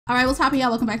All right, what's poppin',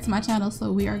 y'all? Welcome back to my channel.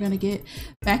 So we are gonna get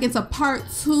back into part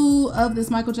 2 of this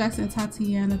Michael Jackson and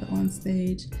Tatiana, the on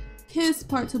stage kiss,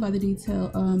 part 2 by the detail.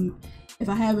 If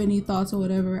I have any thoughts or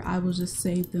whatever, I will just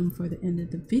save them for the end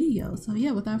of the video. So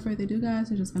yeah, without further ado, guys,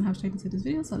 we're just gonna have to check into this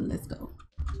video. So let's go.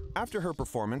 After her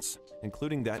performance,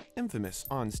 including that infamous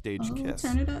on-stage kiss,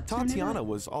 Tatiana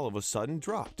was all of a sudden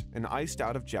dropped and iced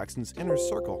out of Jackson's inner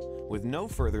circle with no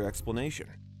further explanation,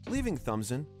 leaving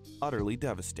Thumbsin utterly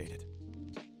devastated.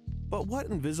 But what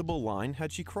invisible line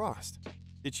had she crossed?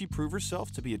 Did she prove herself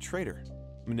to be a traitor,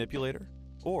 manipulator,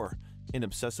 or an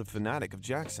obsessive fanatic of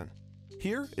Jackson?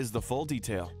 Here is the full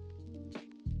detail.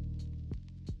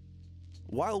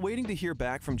 While waiting to hear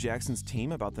back from Jackson's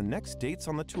team about the next dates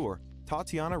on the tour,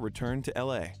 Tatiana returned to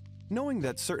LA. Knowing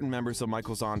that certain members of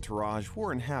Michael's entourage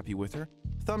weren't happy with her,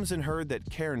 Thumbsin heard that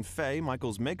Karen Faye,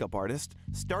 Michael's makeup artist,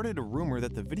 started a rumor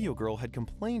that the video girl had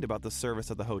complained about the service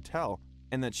at the hotel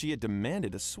and that she had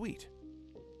demanded a suite.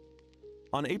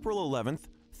 On April 11th,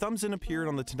 Thumbsin appeared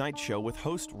on The Tonight Show with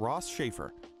host Ross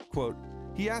Schaefer. Quote,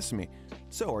 he asked me,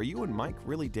 "So are you and Mike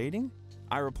really dating?"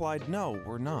 I replied, "No,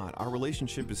 we're not. Our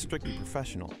relationship is strictly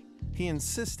professional." He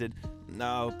insisted,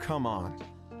 "No, come on."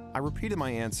 I repeated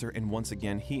my answer, and once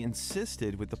again, he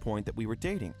insisted with the point that we were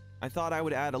dating. I thought I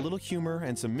would add a little humor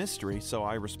and some mystery, so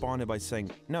I responded by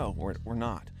saying, "No, we're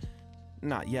not.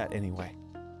 Not yet, anyway."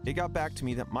 It got back to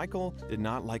me that Michael did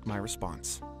not like my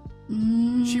response.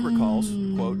 She recalls,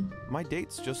 quote, "My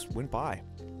dates just went by.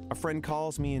 A friend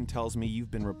calls me and tells me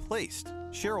you've been replaced.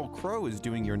 Sheryl Crow is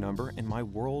doing your number, and my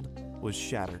world was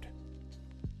shattered."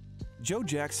 Joe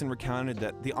Jackson recounted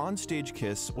that the onstage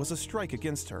kiss was a strike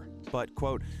against her, but,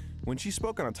 quote, when she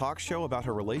spoke on a talk show about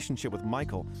her relationship with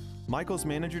Michael, Michael's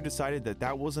manager decided that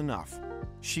that was enough.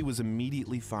 She was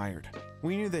immediately fired.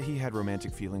 We knew that he had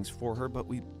romantic feelings for her, but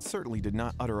we certainly did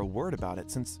not utter a word about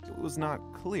it since it was not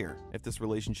clear if this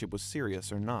relationship was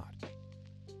serious or not.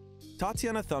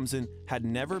 Tatiana Thumbsin had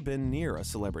never been near a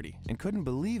celebrity and couldn't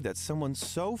believe that someone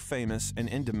so famous and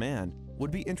in demand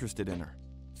would be interested in her.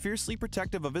 Fiercely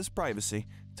protective of his privacy,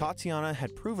 Tatiana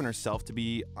had proven herself to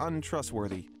be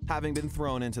untrustworthy, having been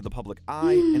thrown into the public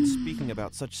eye and speaking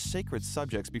about such sacred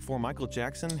subjects before Michael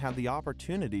Jackson had the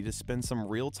opportunity to spend some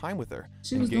real time with her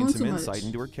and gain some insight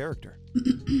into her character.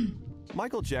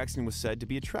 Michael Jackson was said to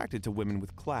be attracted to women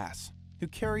with class, who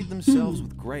carried themselves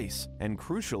with grace, and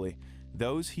crucially,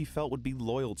 those he felt would be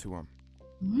loyal to him.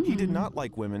 He did not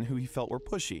like women who he felt were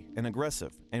pushy and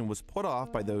aggressive, and was put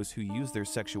off by those who used their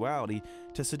sexuality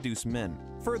to seduce men,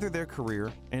 further their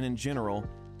career, and in general,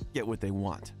 get what they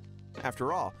want.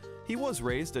 After all, he was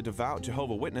raised a devout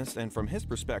Jehovah's Witness, and from his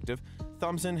perspective,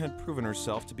 Thumbsin had proven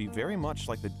herself to be very much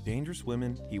like the dangerous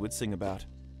women he would sing about.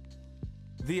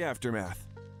 The aftermath.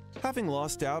 Having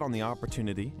lost out on the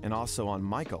opportunity, and also on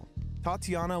Michael,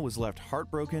 Tatiana was left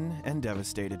heartbroken and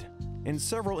devastated. In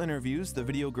several interviews, the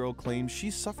video girl claimed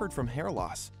she suffered from hair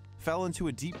loss, fell into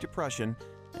a deep depression,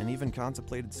 and even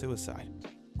contemplated suicide.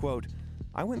 Quote,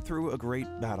 "I went through a great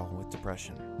battle with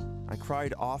depression. I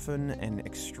cried often and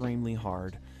extremely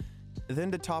hard.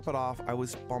 Then to top it off, I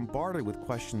was bombarded with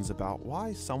questions about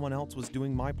why someone else was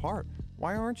doing my part.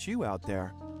 Why aren't you out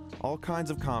there? All kinds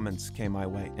of comments came my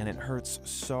way, and it hurts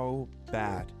so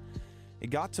bad. It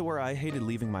got to where I hated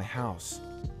leaving my house.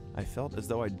 I felt as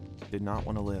though I did not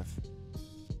want to live."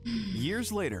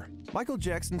 Years later, Michael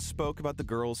Jackson spoke about the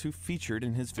girls who featured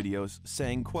in his videos,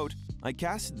 saying, quote, "I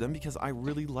casted them because I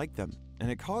really liked them, and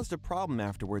it caused a problem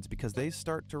afterwards because they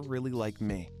start to really like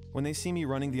me. When they see me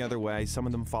running the other way, some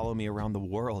of them follow me around the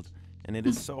world, and it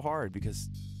is so hard because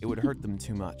it would hurt them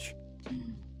too much."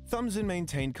 Thumbsin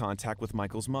maintained contact with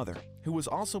Michael's mother, who was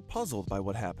also puzzled by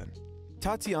what happened.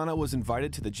 Tatiana was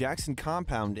invited to the Jackson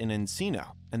compound in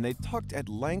Encino, and they talked at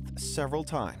length several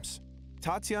times.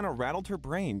 Tatiana rattled her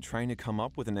brain trying to come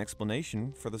up with an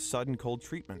explanation for the sudden cold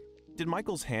treatment. Did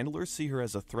Michael's handlers see her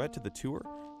as a threat to the tour,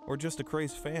 or just a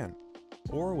crazed fan?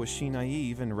 Or was she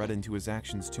naive and read into his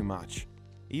actions too much?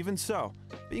 Even so,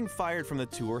 being fired from the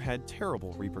tour had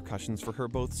terrible repercussions for her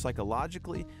both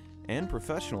psychologically and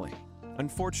professionally.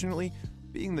 Unfortunately,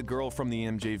 being the girl from the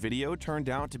MJ video turned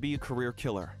out to be a career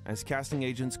killer, as casting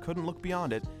agents couldn't look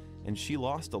beyond it, and she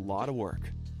lost a lot of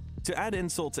work. To add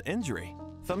insult to injury,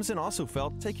 Thumbsin also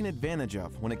felt taken advantage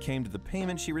of when it came to the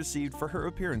payment she received for her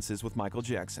appearances with Michael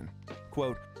Jackson.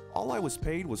 Quote, "All I was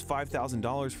paid was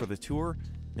 $5,000 for the tour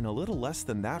and a little less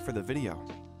than that for the video."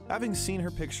 Having seen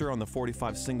her picture on the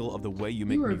 45 single of The Way You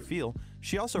Make Me Feel,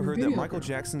 she also heard that Michael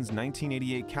Jackson's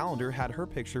 1988 calendar had her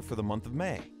picture for the month of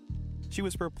May. She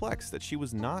was perplexed that she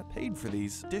was not paid for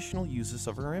these additional uses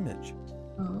of her image.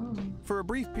 For a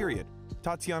brief period,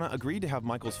 Tatiana agreed to have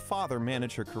Michael's father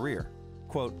manage her career.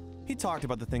 Quote, He talked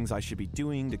about the things I should be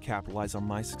doing to capitalize on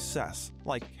my success,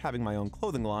 like having my own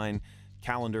clothing line,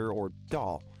 calendar, or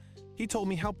doll. He told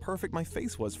me how perfect my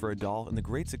face was for a doll and the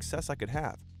great success I could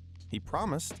have. He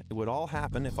promised it would all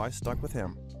happen if I stuck with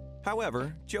him.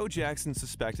 However, Joe Jackson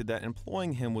suspected that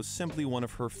employing him was simply one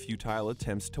of her futile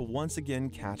attempts to once again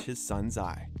catch his son's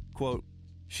eye. Quote,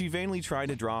 "She vainly tried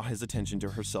to draw his attention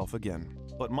to herself again,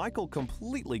 but Michael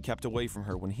completely kept away from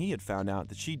her when he had found out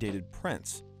that she dated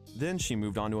Prince. Then she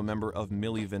moved on to a member of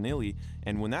Milli Vanilli,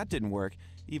 and when that didn't work,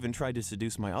 even tried to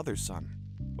seduce my other son.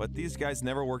 But these guys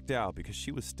never worked out because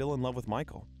she was still in love with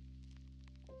Michael."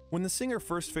 When the singer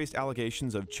first faced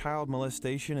allegations of child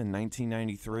molestation in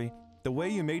 1993, The Way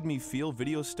You Made Me Feel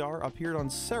video star appeared on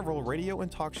several radio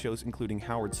and talk shows including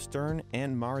Howard Stern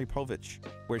and Maury Povich,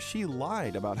 where she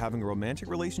lied about having a romantic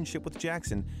relationship with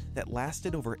Jackson that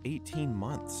lasted over 18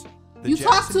 months. You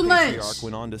talk too much. Patriarch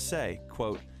went on to say,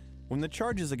 quote, "When the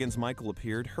charges against Michael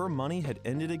appeared, her money had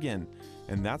ended again,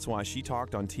 and that's why she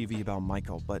talked on TV about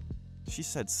Michael, but she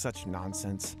said such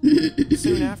nonsense."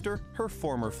 Soon after, her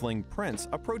former fling Prince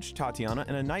approached Tatiana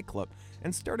in a nightclub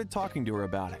and started talking to her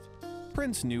about it.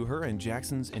 Prince knew her and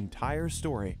Jackson's entire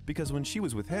story because when she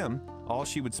was with him, all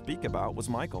she would speak about was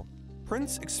Michael.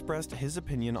 Prince expressed his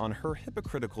opinion on her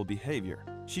hypocritical behavior.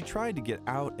 She tried to get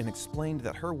out and explained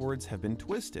that her words have been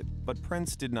twisted, but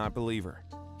Prince did not believe her.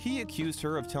 He accused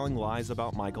her of telling lies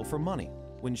about Michael for money,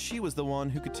 when she was the one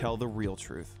who could tell the real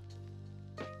truth.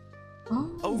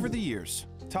 Over the years,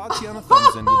 Tatiana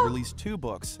Thumbsen would release 2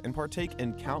 books and partake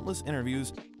in countless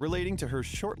interviews relating to her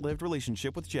short-lived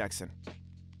relationship with Jackson.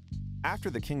 After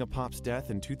the King of Pop's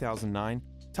death in 2009,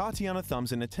 Tatiana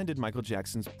Thumbsen attended Michael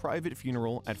Jackson's private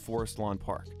funeral at Forest Lawn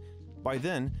Park. By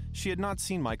then, she had not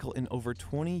seen Michael in over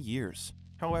 20 years.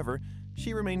 However,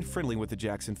 she remained friendly with the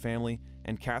Jackson family,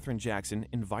 and Katherine Jackson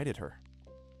invited her.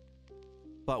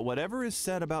 But whatever is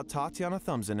said about Tatiana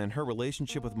Thumbsen and her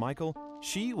relationship with Michael,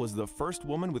 she was the first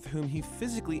woman with whom he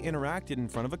physically interacted in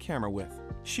front of a camera with.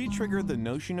 She triggered the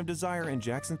notion of desire in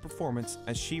Jackson's performance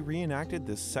as she reenacted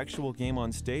this sexual game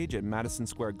on stage at Madison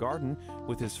Square Garden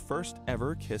with his first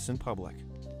ever kiss in public.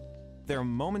 Their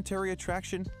momentary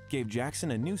attraction gave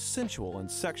Jackson a new sensual and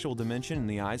sexual dimension in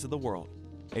the eyes of the world,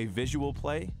 a visual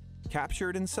play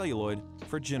captured in celluloid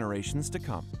for generations to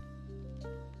come.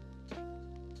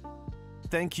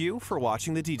 Thank you for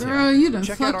watching The Detail. Girl, you done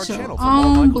Check out our fucked your channel for more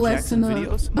own Michael Jackson blessing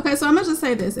up. videos. Okay, so I'm gonna just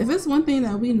say this. If it's one thing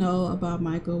that we know about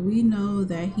Michael, we know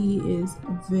that he's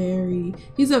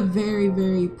a very,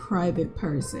 very private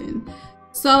person.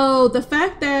 So the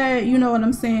fact that, you know what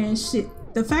I'm saying,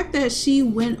 the fact that she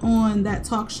went on that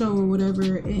talk show or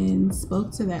whatever and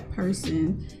spoke to that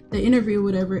person, the interview or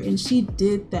whatever, and she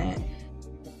did that,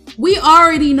 we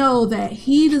already know that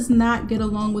he does not get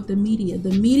along with the media.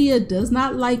 The media does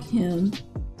not like him,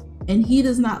 and he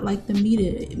does not like the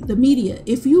media.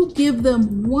 If you give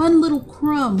them one little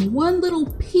crumb, one little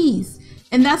piece,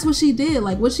 and that's what she did.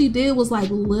 Like, what she did was like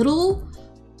little,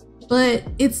 but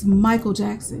it's Michael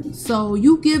Jackson. So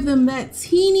you give them that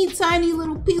teeny tiny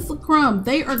little piece of crumb,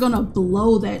 they are gonna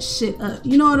blow that shit up.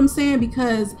 You know what I'm saying?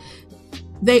 Because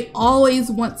they always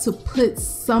want to put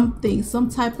something, some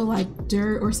type of like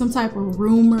dirt or some type of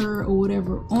rumor or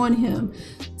whatever on him.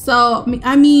 So,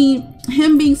 I mean,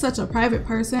 him being such a private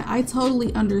person, I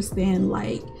totally understand,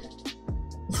 like,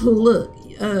 look,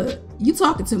 you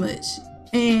talking too much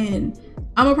and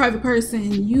I'm a private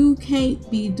person. You can't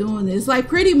be doing this. Like,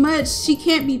 pretty much she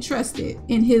can't be trusted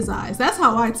in his eyes. That's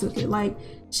how I took it. Like,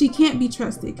 she can't be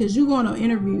trusted because you going on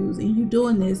interviews and you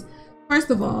doing this.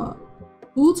 First of all,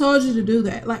 who told you to do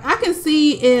that? Like, I can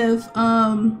see if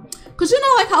because you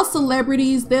know, like how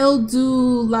celebrities, they'll do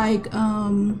like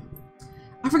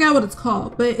I forgot what it's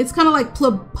called, but it's kind of like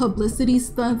publicity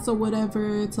stunts or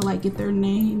whatever to like get their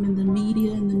name in the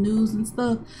media and the news and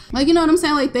stuff. Like, you know what I'm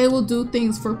saying? Like, they will do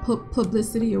things for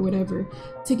publicity or whatever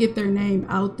to get their name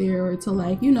out there, or to,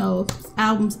 like, you know,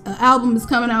 an album is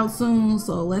coming out soon,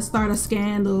 so let's start a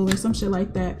scandal or some shit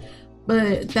like that.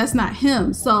 But that's not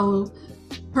him. So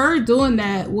her doing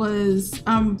that was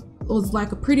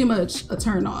like pretty much a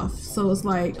turn off. So it's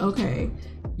like, okay,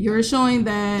 you're showing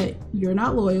that you're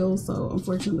not loyal, so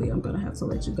unfortunately I'm gonna have to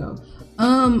let you go.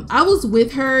 I was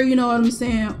with her, you know what I'm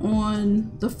saying,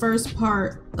 on the first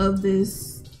part of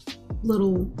this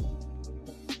little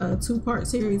 2-part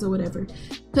series or whatever,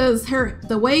 because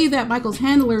the way that Michael's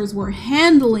handlers were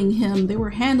handling him, they were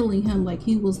handling him like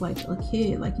he was like a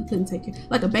kid, like he couldn't take care,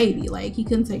 like a baby, like he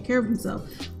couldn't take care of himself.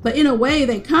 But in a way,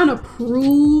 they kind of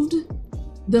proved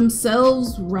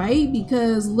themselves right,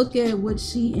 because look at what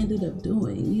she ended up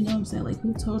doing. You know what I'm saying? Like,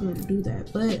 who told her to do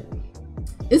that? But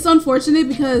it's unfortunate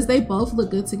because they both look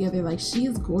good together. Like, she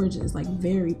is gorgeous, like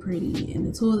very pretty, and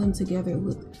the two of them together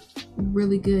look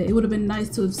really good. It would have been nice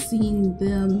to have seen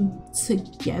them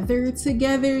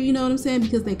together, you know what I'm saying,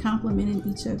 because they complimented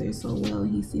each other so well.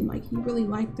 He seemed like he really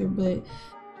liked her, but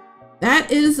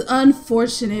that is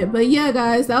unfortunate. But yeah,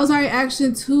 guys, that was our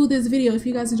reaction to this video. If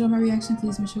you guys enjoyed my reaction,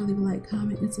 please make sure to leave a like,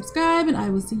 comment, and subscribe, and I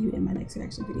will see you in my next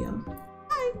reaction video.